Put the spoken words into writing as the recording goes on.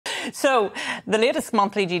So, the latest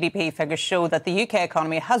monthly GDP figures show that the UK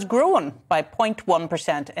economy has grown by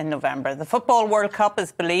 0.1% in November. The Football World Cup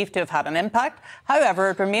is believed to have had an impact. However,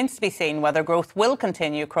 it remains to be seen whether growth will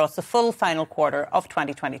continue across the full final quarter of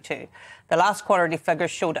 2022. The last quarterly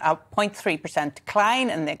figures showed a 0.3% decline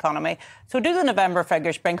in the economy. So do the November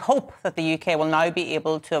figures bring hope that the UK will now be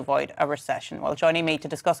able to avoid a recession? Well, joining me to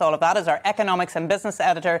discuss all of that is our economics and business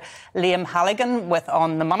editor, Liam Halligan, with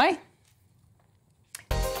On the Money.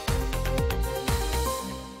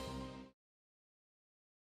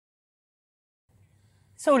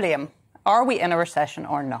 So, Liam, are we in a recession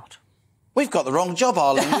or not? We've got the wrong job,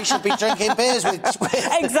 Arlene. We should be drinking beers with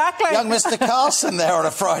exactly. young Mr. Carson there on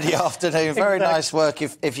a Friday afternoon. Very nice work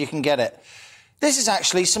if you can get it. This is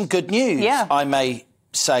actually some good news, I may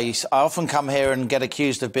say. I often come here and get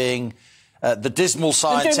accused of being the dismal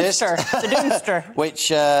scientist. The doomster. Which,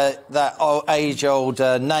 that age-old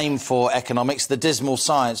name for economics, the dismal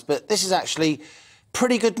science. But this is actually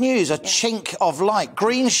pretty good news, a chink of light.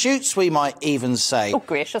 Green shoots, we might even say. Oh,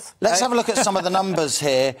 gracious. Let's have a look at some of the numbers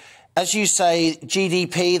here. As you say,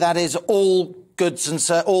 GDP, that is all goods and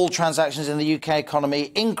all transactions in the UK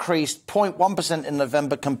economy, increased 0.1% in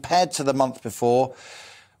November compared to the month before.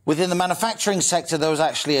 Within the manufacturing sector, there was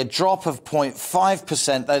actually a drop of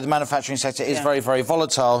 0.5%, though the manufacturing sector is very, very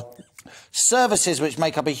volatile. Services, which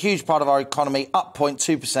make up a huge part of our economy, up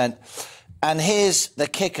 0.2%. And here's the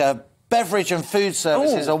kicker. Beverage and food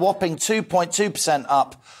services are whopping 2.2%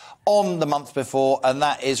 up on the month before, and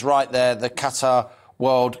that is right there, the Qatar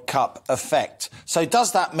World Cup effect. So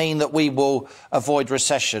does that mean that we will avoid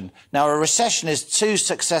recession? Now, a recession is 2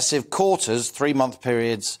 successive quarters, 3-month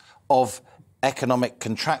periods of economic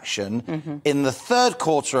contraction. In the third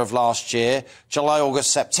quarter of last year, July,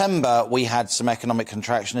 August, September, we had some economic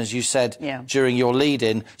contraction, as you said, during your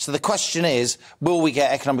lead-in. So the question is, will we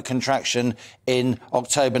get economic contraction in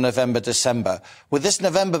October, November, December? With this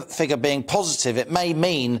November figure being positive, it may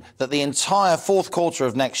mean that the entire fourth quarter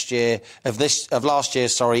of last year,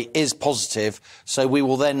 is positive. So we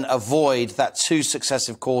will then avoid that 2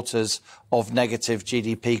 successive quarters of negative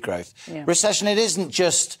GDP growth. Recession, it isn't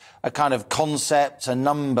just a kind of concept, a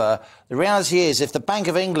number. The reality is, if the Bank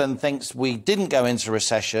of England thinks we didn't go into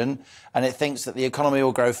recession and it thinks that the economy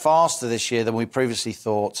will grow faster this year than we previously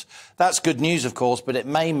thought, that's good news, of course, but it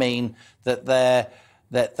may mean that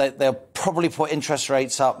they'll probably put interest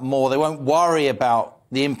rates up more. They won't worry about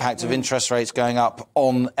the impact of interest rates going up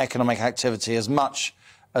on economic activity as much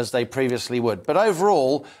as they previously would. But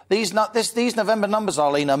overall, these November numbers,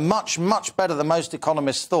 Arlene, are much, much better than most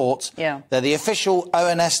economists thought. They're the official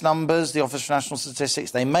ONS numbers, the Office for National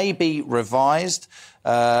Statistics. They may be revised,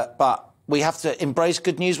 but we have to embrace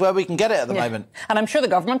good news where we can get it at the moment. And I'm sure the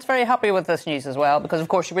government's very happy with this news as well, because, of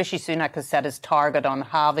course, Rishi Sunak has set his target on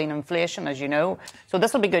halving inflation, as you know. So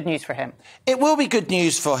this will be good news for him. It will be good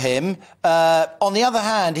news for him. On the other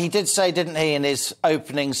hand, he did say, didn't he, in his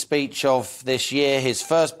opening speech of this year, his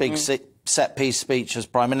first big set-piece speech as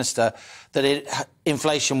Prime Minister, that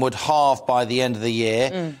inflation would halve by the end of the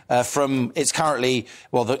year. From it's currently,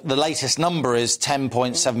 well, the latest number is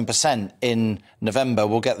 10.7% in November.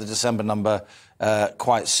 We'll get the December number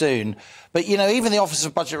quite soon. But, you know, even the Office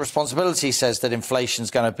of Budget Responsibility says that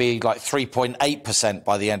inflation's going to be like 3.8%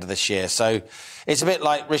 by the end of this year. So it's a bit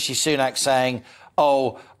like Rishi Sunak saying,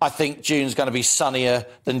 oh, I think June's going to be sunnier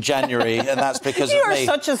than January, and that's because of me. You're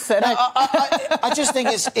such a cynic. I just think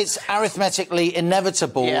it's arithmetically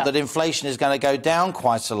inevitable that inflation is going to go down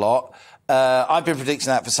quite a lot. I've been predicting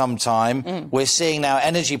that for some time. We're seeing now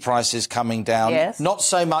energy prices coming down. Not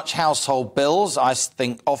so much household bills. I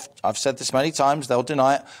think, I've said this many times, they'll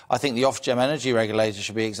deny it. I think the Ofgem energy regulator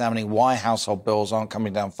should be examining why household bills aren't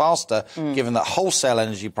coming down faster, given that wholesale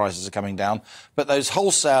energy prices are coming down. But those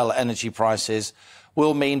wholesale energy prices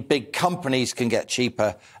will mean big companies can get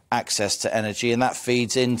cheaper access to energy, and that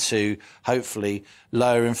feeds into, hopefully,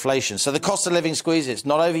 lower inflation. So the cost of living squeeze, it's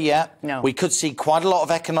not over yet. We could see quite a lot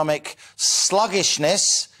of economic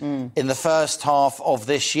sluggishness in the first half of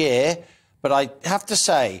this year. But I have to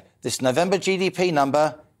say, this November GDP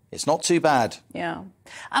number, it's not too bad.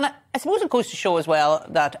 And I suppose it goes to show as well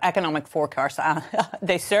that economic forecasts,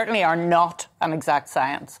 they certainly are not an exact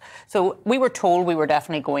science. So we were told we were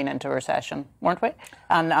definitely going into recession, weren't we?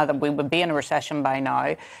 And that we would be in a recession by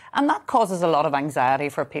now. And that causes a lot of anxiety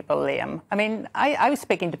for people, Liam. I mean, I was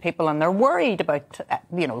speaking to people and they're worried about,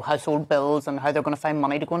 household bills and how they're going to find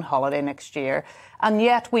money to go on holiday next year. And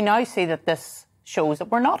yet we now see that this shows that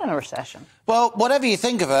we're not in a recession. Well, whatever you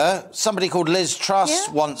think of her, somebody called Liz Truss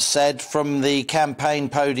once said from the campaign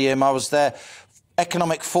podium, I was there,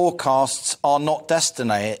 economic forecasts are not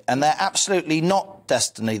destiny, and they're absolutely not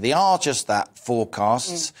destiny. They are just that,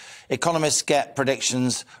 forecasts. Economists get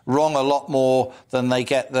predictions wrong a lot more than they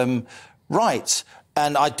get them right.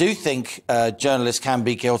 And I do think journalists can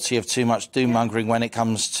be guilty of too much doom-mongering when it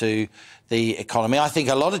comes to the economy. I think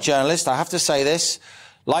a lot of journalists, I have to say this,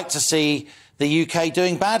 like to see the UK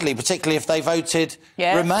doing badly, particularly if they voted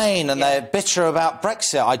Remain and they're bitter about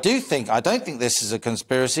Brexit. I don't think this is a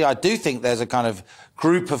conspiracy. I do think there's a kind of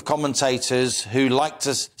group of commentators who like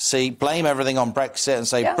to blame everything on Brexit and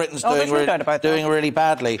say Britain's doing really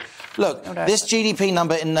badly. Look, this GDP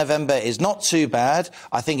number in November is not too bad.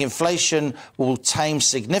 I think inflation will tame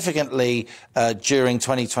significantly during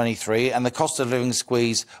 2023 and the cost of living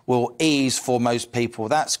squeeze will ease for most people.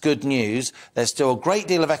 That's good news. There's still a great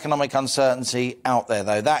deal of economic uncertainty out there,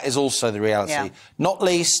 though. That is also the reality. Not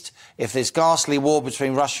least if this ghastly war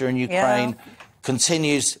between Russia and Ukraine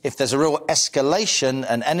continues. If there's a real escalation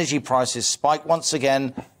and energy prices spike once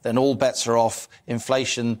again, then all bets are off.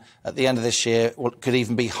 Inflation at the end of this year could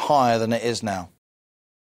even be higher than it is now.